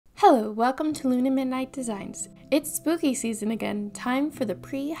Hello, welcome to Luna Midnight Designs. It's spooky season again, time for the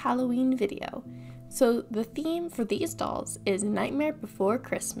pre-Halloween video. So the theme for these dolls is Nightmare Before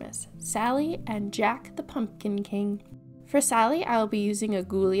Christmas, Sally and Jack the Pumpkin King. For Sally, I will be using a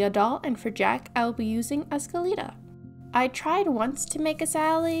Ghoulia doll, and for Jack, I will be using a Skeleta. I tried once to make a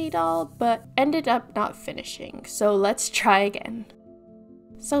Sally doll, but ended up not finishing, so let's try again.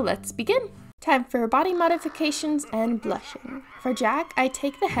 So let's begin. Time for body modifications and blushing. For Jack, I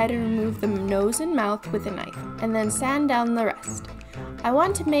take the head and remove the nose and mouth with a knife, and then sand down the rest. I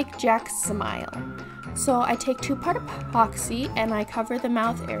want to make Jack smile, so I take 2-part epoxy and I cover the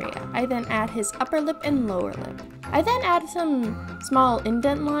mouth area. I then add his upper lip and lower lip. I then add some small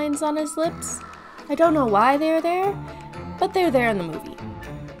indent lines on his lips. I don't know why they're there, but they're there in the movie.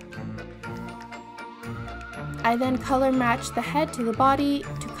 I then color match the head to the body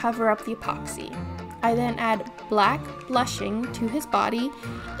to cover up the epoxy. I then add black blushing to his body,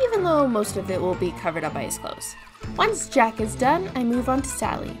 even though most of it will be covered up by his clothes. Once Jack is done, I move on to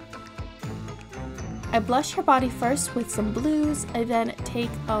Sally. I blush her body first with some blues. I then take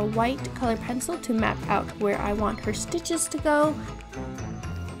a white color pencil to map out where I want her stitches to go.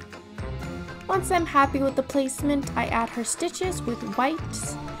 Once I'm happy with the placement, I add her stitches with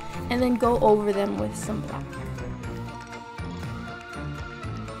whites and then go over them with some black.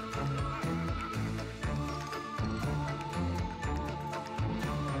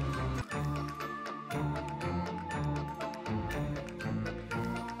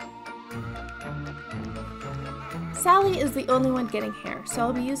 Sally is the only one getting hair, so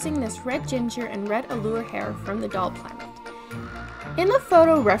I'll be using this red ginger and red allure hair from the Doll Planet. In the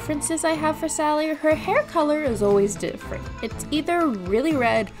photo references I have for Sally, her hair color is always different. It's either really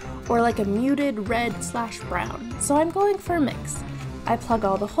red or like a muted red/brown, so I'm going for a mix. I plug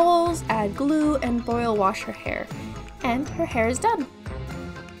all the holes, add glue, and boil wash her hair, and her hair is done.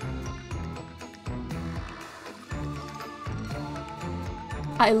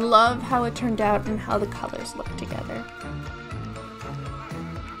 I love how it turned out and how the colors look together.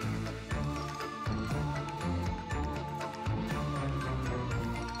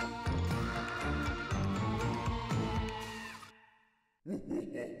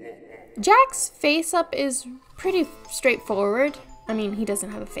 Jack's face up is pretty straightforward. I mean, he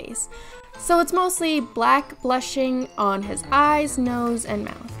doesn't have a face. So it's mostly black blushing on his eyes, nose, and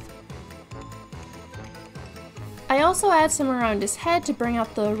mouth. I also add some around his head to bring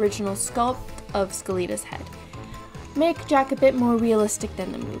out the original sculpt of Skeleta's head. Make Jack a bit more realistic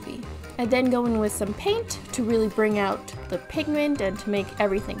than the movie. I then go in with some paint to really bring out the pigment and to make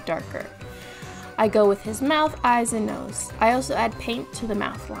everything darker. I go with his mouth, eyes, and nose. I also add paint to the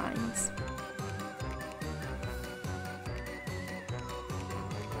mouth lines.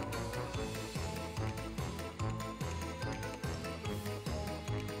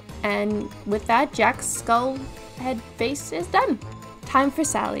 And with that, Jack's skull head face is done. Time for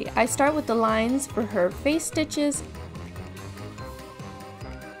Sally. I start with the lines for her face stitches.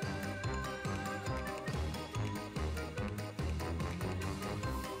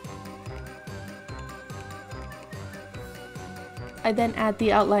 I then add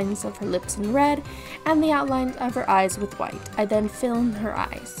the outlines of her lips in red and the outlines of her eyes with white. I then fill in her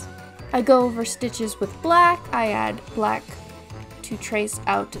eyes. I go over stitches with black. I add black to trace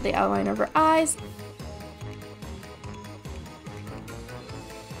out the outline of her eyes.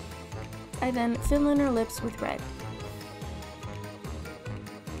 I then fill in her lips with red.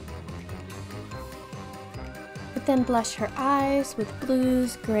 I then blush her eyes with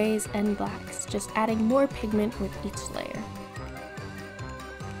blues, grays, and blacks, just adding more pigment with each layer.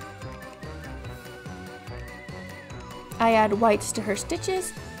 I add whites to her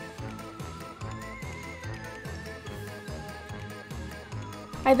stitches.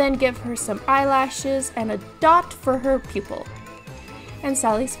 I then give her some eyelashes and a dot for her pupil. And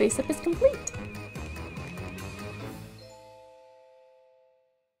Sally's face up is complete.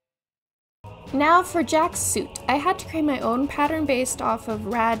 Now for Jack's suit. I had to create my own pattern based off of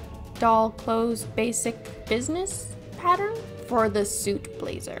Rad Doll Clothes Basic Business pattern for the suit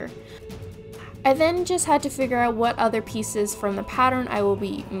blazer. I then just had to figure out what other pieces from the pattern I will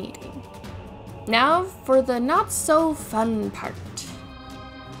be needing. Now for the not so fun part.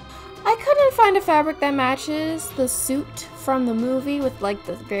 I couldn't find a fabric that matches the suit from the movie with like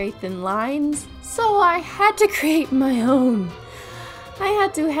the very thin lines, so I had to create my own. I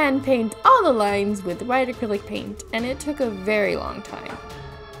had to hand paint all the lines with white acrylic paint, and it took a very long time.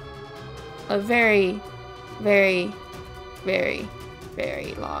 A very, very, very,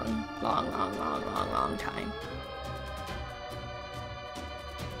 very long time.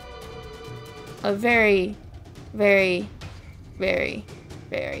 A very, very, very,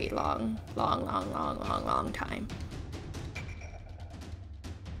 very long time.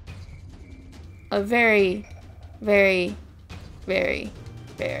 A very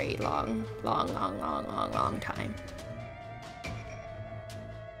long time.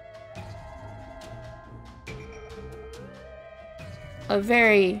 A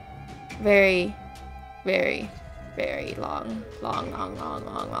very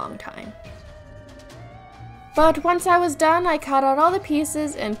long time. But once I was done, I cut out all the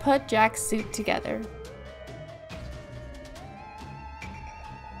pieces and put Jack's suit together.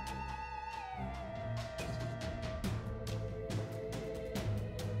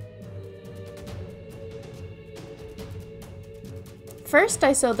 First,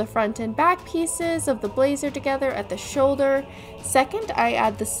 I sew the front and back pieces of the blazer together at the shoulder. Second, I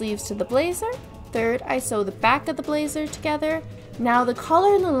add the sleeves to the blazer. Third, I sew the back of the blazer together. Now, the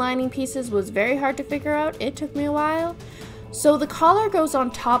collar and the lining pieces was very hard to figure out. It took me a while. So the collar goes on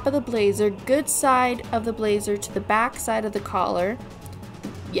top of the blazer, good side of the blazer to the back side of the collar.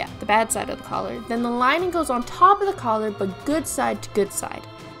 Yeah, the bad side of the collar. Then the lining goes on top of the collar, but good side to good side.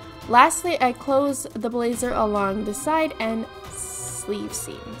 Lastly, I close the blazer along the side and sleeve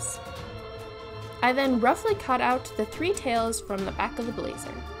seams. I then roughly cut out the 3 tails from the back of the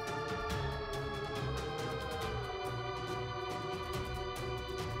blazer.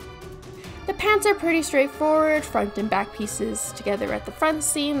 The pants are pretty straightforward, front and back pieces together at the front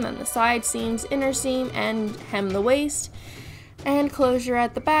seam, then the side seams, inner seam, and hem the waist, and closure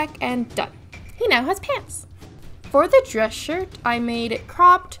at the back, and done. He now has pants. For the dress shirt, I made it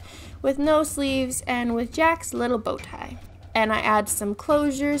cropped with no sleeves and with Jack's little bow tie. And I add some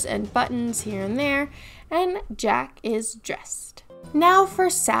closures and buttons here and there, and Jack is dressed. Now for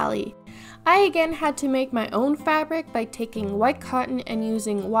Sally. I again had to make my own fabric by taking white cotton and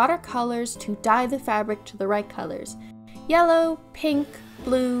using watercolors to dye the fabric to the right colors: yellow, pink,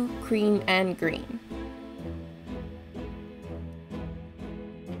 blue, cream, and green.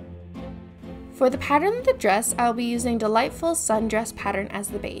 For the pattern of the dress, I'll be using Delightful Sundress pattern as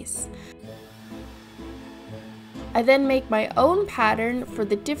the base. I then make my own pattern for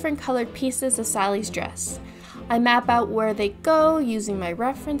the different colored pieces of Sally's dress. I map out where they go using my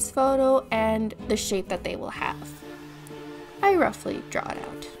reference photo and the shape that they will have. I roughly draw it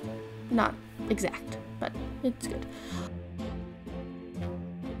out. Not exact, but it's good.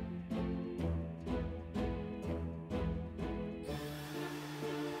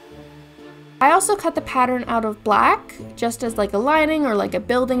 I also cut the pattern out of black, just as like a lining or like a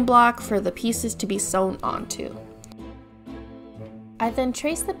building block for the pieces to be sewn onto. I then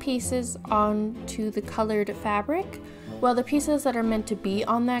trace the pieces onto the colored fabric, while the pieces that are meant to be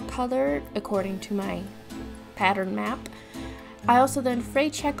on that color, according to my pattern map. I also then fray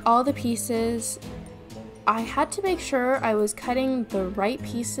check all the pieces. I had to make sure I was cutting the right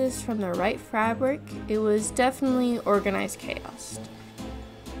pieces from the right fabric. It was definitely organized chaos.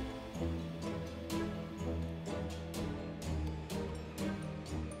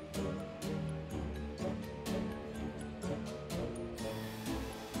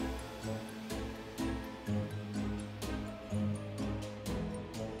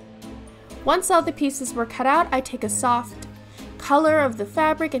 Once all the pieces were cut out, I take a soft color of the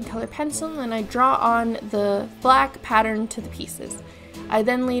fabric and color pencil and I draw on the black pattern to the pieces. I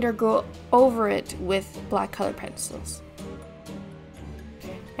then later go over it with black color pencils.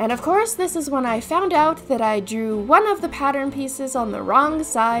 And of course, this is when I found out that I drew one of the pattern pieces on the wrong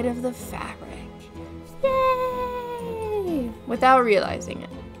side of the fabric. Yay! Without realizing it.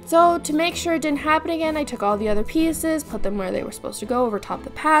 So to make sure it didn't happen again, I took all the other pieces, put them where they were supposed to go over top the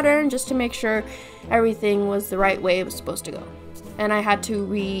pattern, just to make sure everything was the right way it was supposed to go. And I had to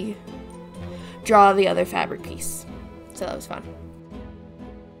redraw the other fabric piece. So that was fun.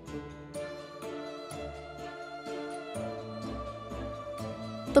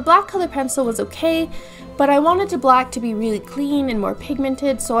 The black color pencil was okay, but I wanted the black to be really clean and more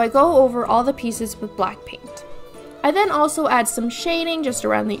pigmented, so I go over all the pieces with black paint. I then also add some shading just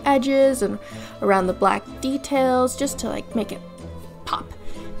around the edges and around the black details, just to like make it pop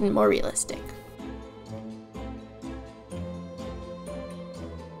and more realistic.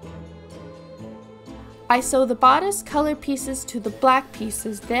 I sew the bodice color pieces to the black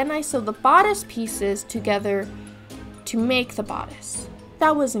pieces, then I sew the bodice pieces together to make the bodice.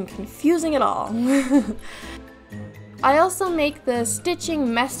 That wasn't confusing at all. I also make the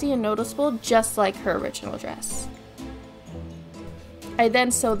stitching messy and noticeable, just like her original dress. I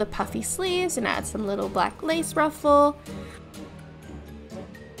then sew the puffy sleeves and add some little black lace ruffle.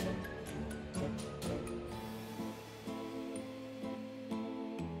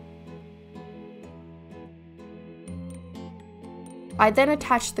 I then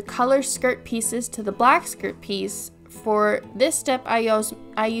attached the color skirt pieces to the black skirt piece. For this step, I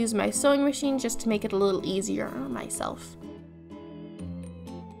use my sewing machine just to make it a little easier on myself.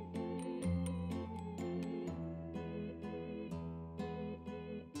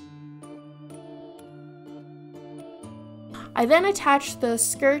 I then attach the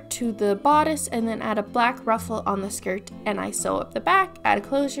skirt to the bodice and then add a black ruffle on the skirt, and I sew up the back, add a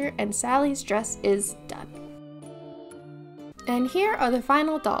closure, and Sally's dress is done. And here are the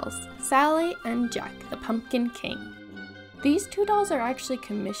final dolls, Sally and Jack, the Pumpkin King. These two dolls are actually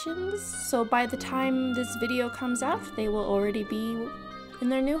commissions, so by the time this video comes out, they will already be in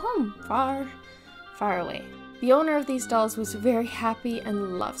their new home, far, far away. The owner of these dolls was very happy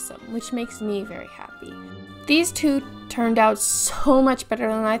and loves them, which makes me very happy. These two turned out so much better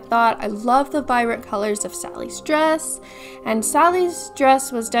than I thought. I love the vibrant colors of Sally's dress, and Sally's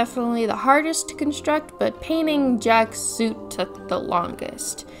dress was definitely the hardest to construct, but painting Jack's suit took the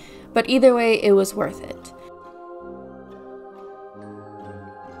longest. But either way, it was worth it.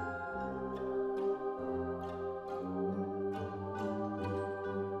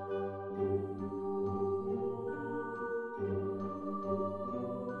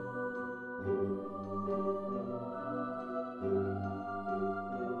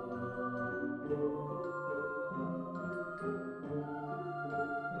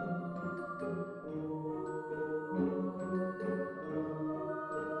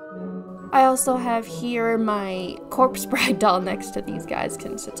 I also have here my Corpse Bride doll next to these guys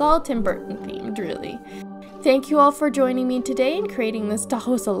because it's all Tim Burton themed, really. Thank you all for joining me today, and creating this doll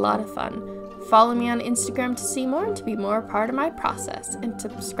was a lot of fun. Follow me on Instagram to see more and to be more a part of my process, and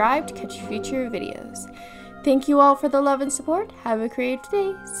subscribe to catch future videos. Thank you all for the love and support. Have a creative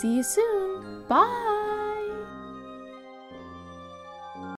day. See you soon. Bye!